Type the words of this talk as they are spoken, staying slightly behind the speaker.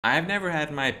I've never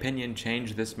had my opinion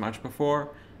change this much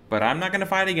before, but I'm not going to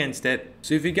fight against it.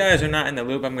 So if you guys are not in the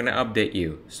loop, I'm going to update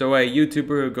you. So a YouTuber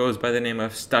who goes by the name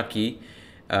of Stucky,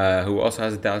 who also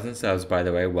has 1,000 subs, by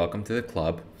the way, welcome to the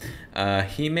club.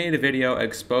 He made a video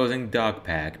exposing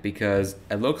DogPack because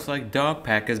it looks like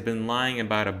DogPack has been lying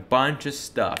about a bunch of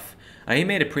stuff. He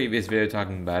made a previous video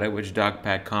talking about it, which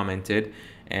DogPack commented,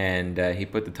 and he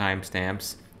put the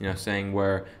timestamps, saying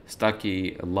where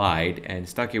Stucky lied, and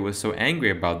Stucky was so angry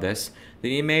about this that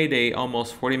he made a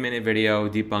almost 40-minute video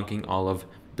debunking all of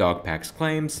DogPack's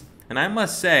claims. And I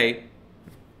must say,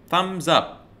 thumbs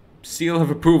up. Seal of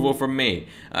approval from me.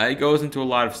 It goes into a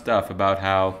lot of stuff about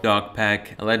how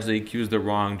DogPack allegedly accused the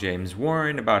wrong James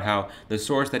Warren, about how the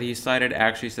source that he cited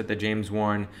actually said that James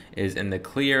Warren is in the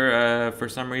clear for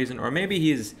some reason, or maybe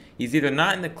he's either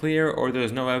not in the clear or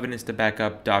there's no evidence to back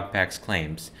up DogPack's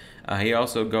claims. He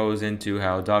also goes into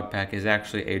how DogPack is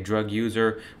actually a drug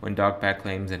user when DogPack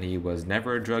claims that he was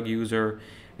never a drug user.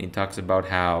 He talks about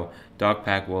how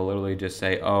DogPack will literally just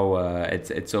say,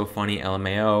 it's so funny,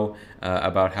 LMAO,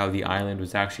 about how the island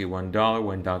was actually $1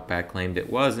 when DogPack claimed it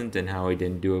wasn't, and how he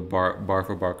didn't do a bar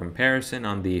for bar comparison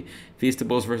on the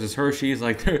Feastables versus Hershey's.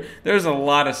 Like, there's a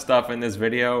lot of stuff in this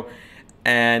video,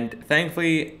 and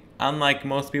thankfully, unlike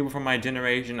most people from my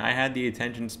generation, I had the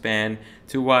attention span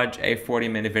to watch a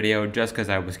 40-minute video just because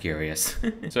I was curious.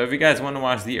 So if you guys want to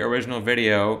watch the original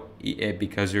video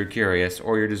because you're curious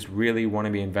or you just really want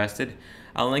to be invested,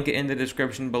 I'll link it in the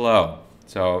description below.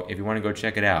 So if you want to go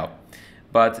check it out.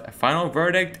 But final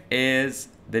verdict is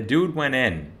the dude went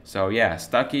in. So yeah,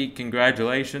 Stucky,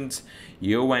 congratulations.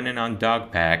 You went in on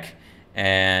DogPack,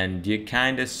 and you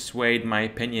kind of swayed my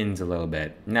opinions a little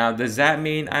bit. Now, does that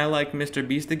mean I like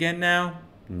mrbeast again now?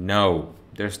 No.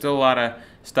 There's still a lot of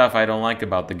stuff I don't like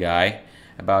about the guy,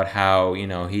 about how,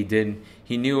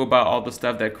 he knew about all the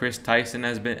stuff that Chris Tyson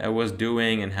was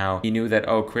doing, and how he knew that,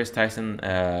 Chris Tyson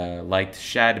liked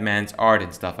Shadman's art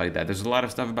and stuff like that. There's a lot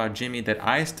of stuff about Jimmy that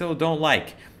I still don't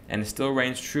like, and it still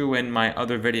reigns true in my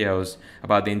other videos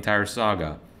about the entire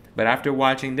saga. But after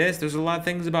watching this, there's a lot of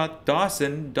things about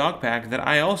DogPack that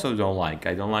I also don't like.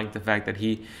 I don't like the fact that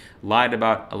he lied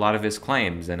about a lot of his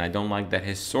claims, and I don't like that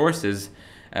his sources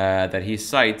that he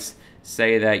cites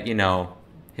say that,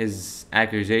 his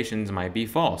accusations might be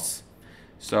false.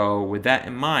 So with that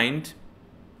in mind,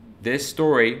 this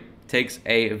story takes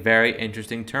a very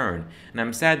interesting turn. And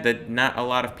I'm sad that not a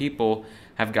lot of people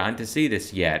have gotten to see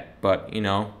this yet, but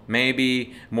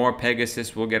maybe more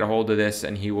Pegasus will get a hold of this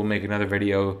and he will make another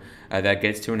video that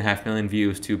gets 2.5 million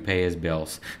views to pay his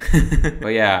bills. But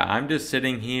yeah, I'm just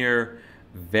sitting here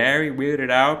very weirded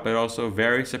out, but also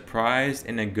very surprised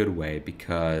in a good way,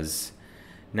 because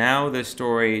now the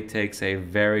story takes a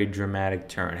very dramatic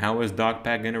turn. How is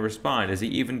DogPack going to respond? Is he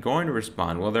even going to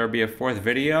respond? Will there be a 4th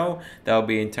video that will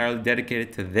be entirely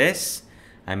dedicated to this?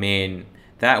 I mean,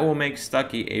 that will make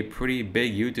Stucky a pretty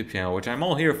big YouTube channel, which I'm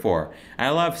all here for. I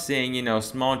love seeing,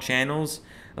 small channels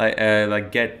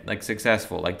get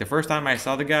successful. Like the first time I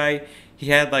saw the guy, he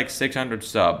had like 600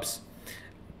 subs.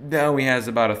 Now he has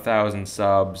about 1,000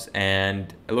 subs,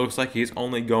 and it looks like he's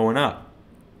only going up.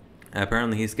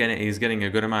 Apparently he's getting a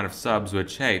good amount of subs,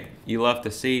 which, hey, you love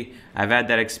to see. I've had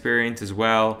that experience as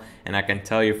well, and I can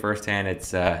tell you firsthand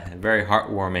it's very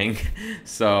heartwarming.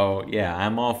 So yeah,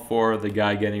 I'm all for the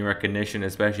guy getting recognition,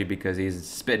 especially because he's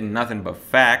spitting nothing but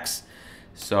facts.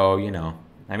 So,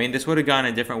 I mean, this would have gone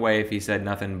a different way if he said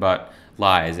nothing but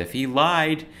lies. If he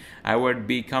lied, I would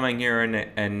be coming here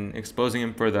and exposing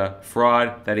him for the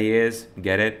fraud that he is.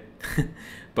 Get it?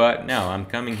 But no, I'm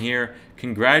coming here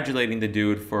congratulating the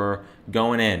dude for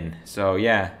going in. So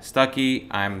yeah, Stucky,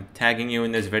 I'm tagging you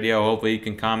in this video. Hopefully you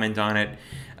can comment on it.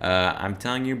 I'm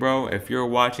telling you, bro, if you're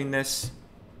watching this,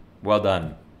 well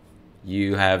done.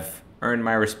 You have earned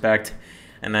my respect,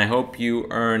 and I hope you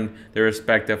earn the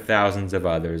respect of thousands of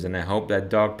others. And I hope that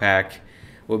DogPack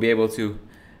will be able to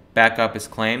back up his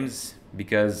claims,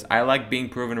 because I like being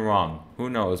proven wrong. Who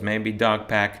knows, maybe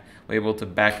DogPack will be able to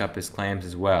back up his claims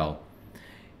as well.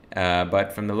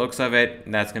 But from the looks of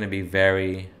it, that's going to be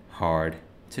very hard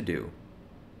to do.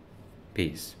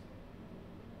 Peace.